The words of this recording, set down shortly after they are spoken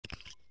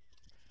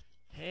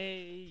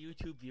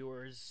YouTube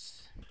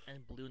viewers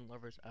and balloon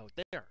lovers out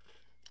there.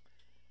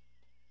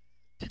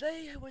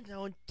 Today I went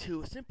down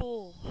to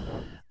simple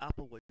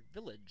Applewood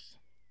Village.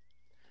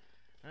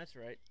 That's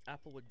right,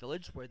 Applewood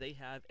Village, where they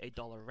have a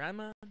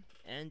Dollarama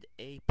and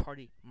a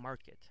party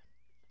market.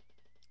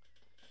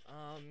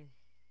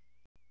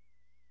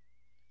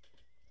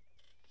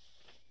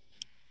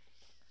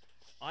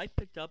 I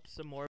picked up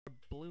some more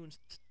balloons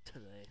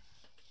today,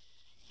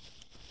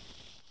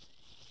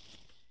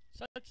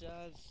 such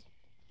as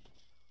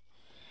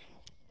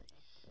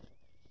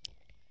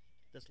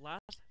this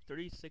last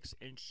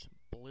 36-inch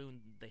balloon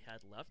they had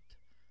left.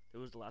 It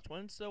was the last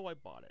one, so I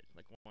bought it.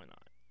 Like, why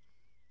not?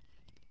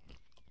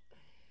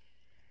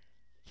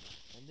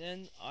 And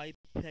then I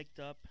picked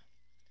up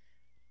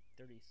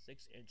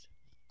 36-inch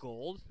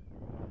gold,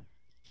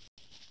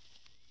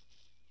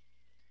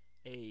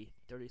 a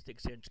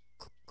 36-inch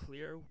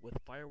clear with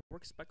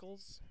fireworks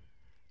speckles,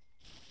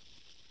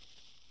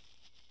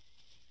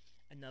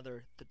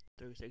 another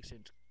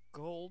 36-inch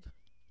gold,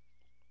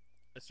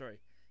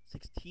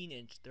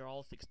 16-inch, they're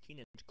all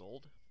 16-inch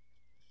gold,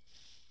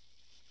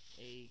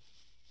 a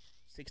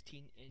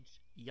 16-inch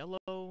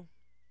yellow,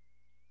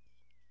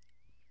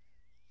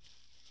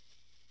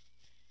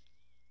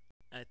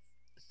 a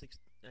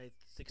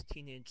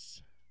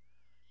 16-inch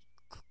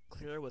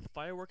clear with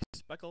fireworks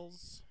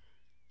speckles,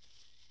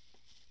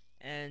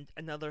 and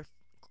another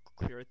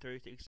clear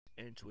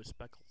 36-inch with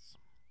speckles.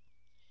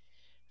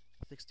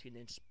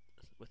 16-inch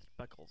with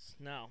speckles.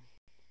 Now,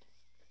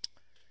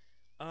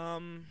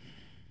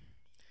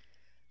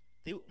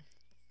 they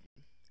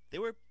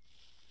were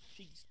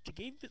she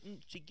gave them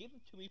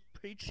to me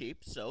pretty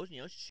cheap, so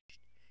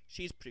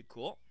she's pretty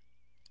cool.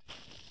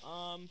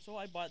 So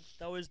I bought,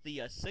 that was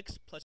the 6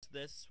 plus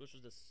this, which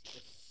was the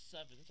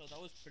 7, so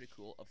that was pretty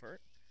cool of her.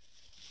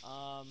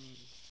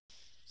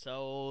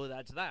 So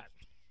that's that.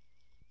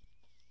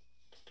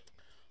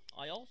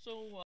 I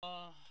also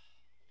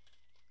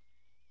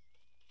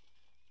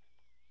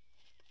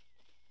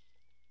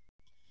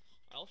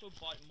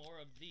bought more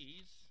of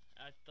these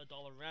at the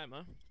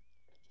Dollarama.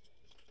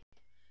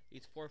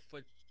 These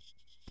 4-foot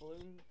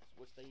balloons,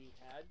 which they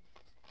had,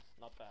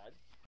 not bad.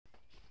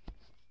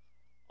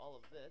 All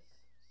of this,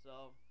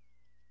 so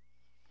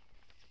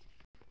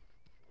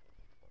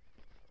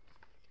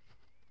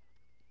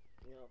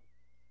the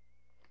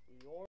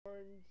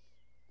orange,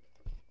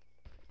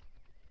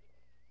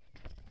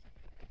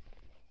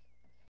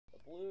 the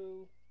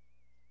blue,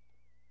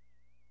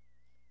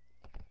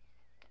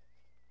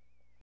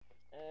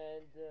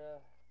 and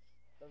the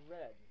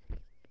red.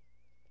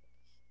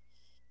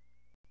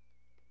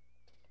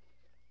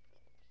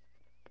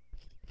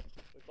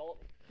 With all,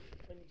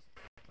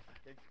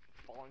 they're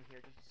falling here.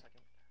 Just a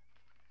second.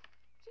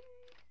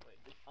 Wait,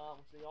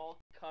 they all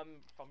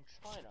come from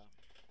China.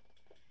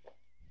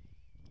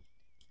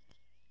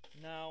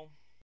 Now,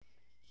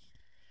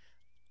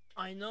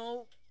 I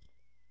know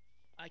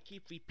I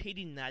keep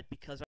repeating that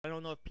because I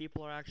don't know if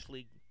people are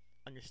actually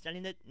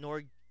understanding it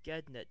nor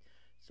getting it.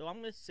 So I'm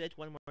going to say it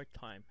one more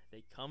time.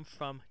 They come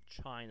from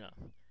China.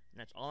 And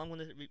that's all I'm going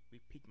to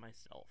repeat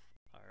myself.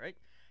 Alright?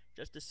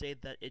 Just to say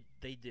that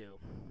they do.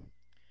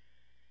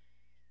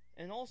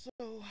 And also,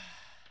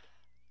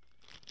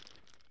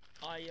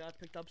 I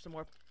picked up some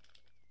more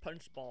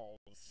punch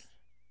balls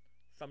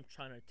from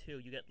China too.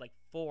 You get like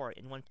 4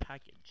 in one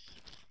package.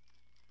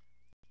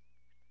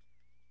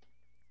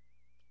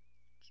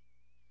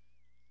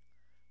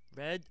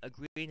 Red, a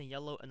green, a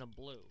yellow, and a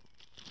blue.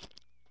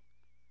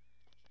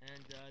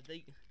 And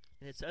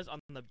it says on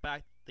the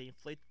back they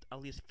inflate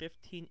at least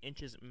 15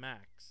 inches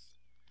max.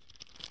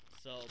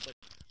 So, but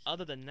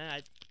other than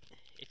that,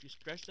 if you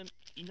stretch them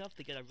enough,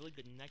 they get a really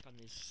good neck on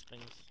these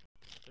things.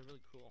 They're really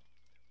cool.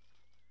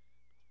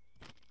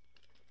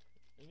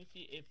 Let me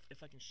see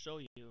if I can show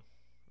you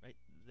right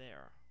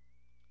there.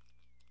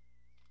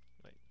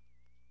 Wait.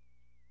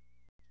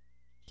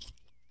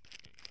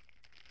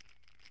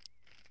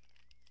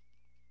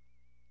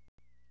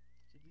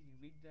 See if we can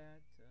read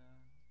that.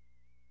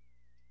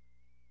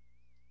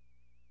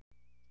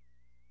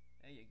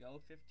 There you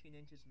go, 15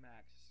 inches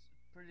max.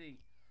 Pretty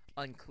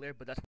unclear,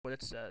 but that's what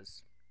it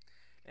says.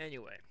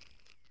 Anyway.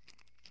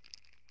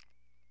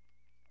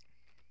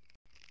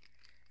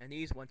 And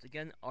these, once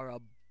again, are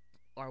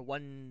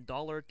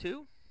 $1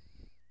 too.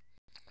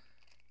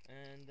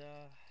 And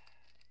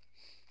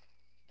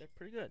they're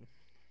pretty good.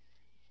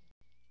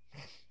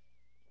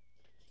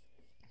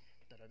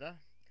 Da-da-da.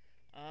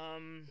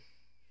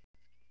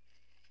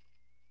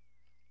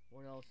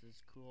 What else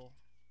is cool?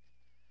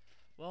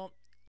 Well,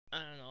 I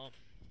don't know.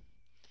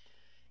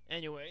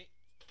 Anyway,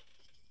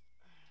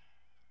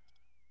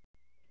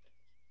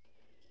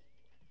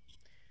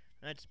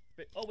 that's.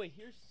 Oh wait,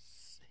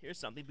 here's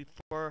something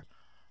before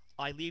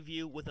I leave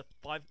you with a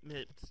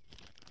 5-minute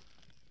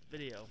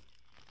video.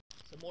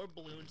 Some more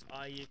balloons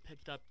I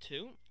picked up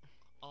too.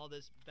 All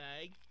this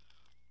bag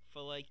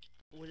for like,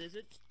 what is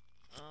it?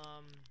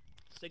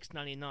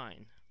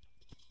 $6.99.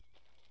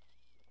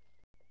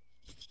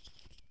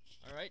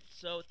 Alright,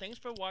 so thanks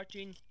for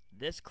watching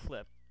this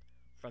clip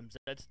from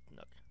Zed's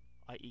Nook,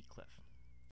 i.e. Cliff.